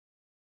Murphy.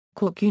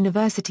 Cork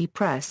University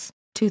Press,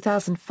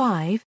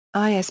 2005,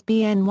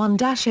 ISBN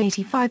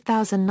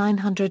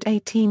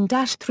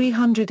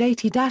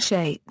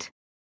 1-85918-380-8.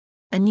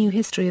 A New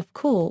History of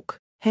Cork,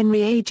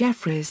 Henry A.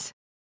 Jeffreys.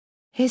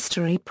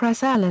 History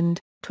Press Ireland,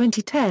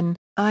 2010,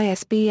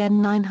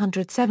 ISBN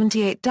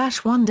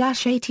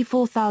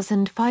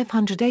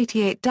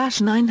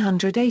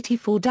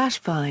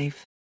 978-1-84588-984-5.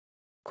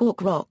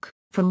 Cork Rock,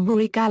 From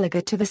Rory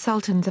Gallagher to the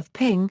Sultans of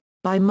Ping,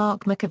 by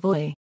Mark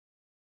McAvoy.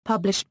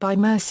 Published by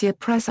Mercia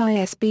Press,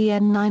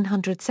 ISBN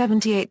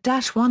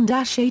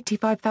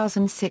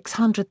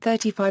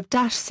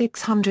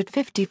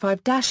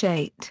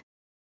 978-1-85635-655-8.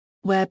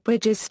 Where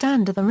Bridges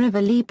Stand are the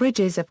River Lee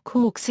Bridges of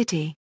Cork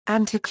City,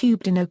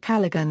 Anticubed in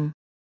O'Callaghan.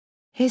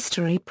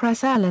 History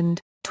Press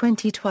Ireland,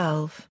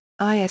 2012,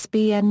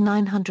 ISBN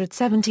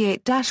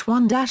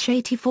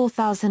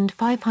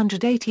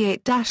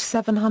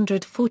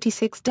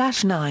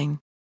 978-84588-746-9.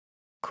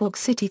 Cork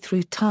City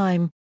Through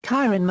Time,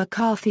 Kieran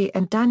McCarthy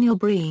and Daniel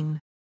Breen.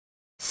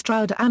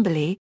 Stroud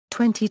Amberley,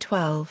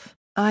 2012,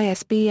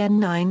 ISBN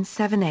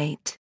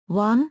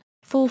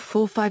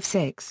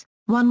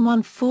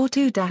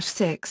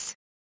 978-1-4456-1142-6.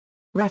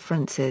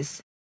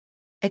 References.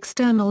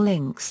 External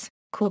links: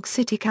 Cork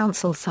City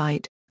Council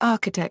site,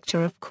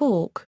 Architecture of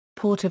Cork,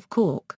 Port of Cork.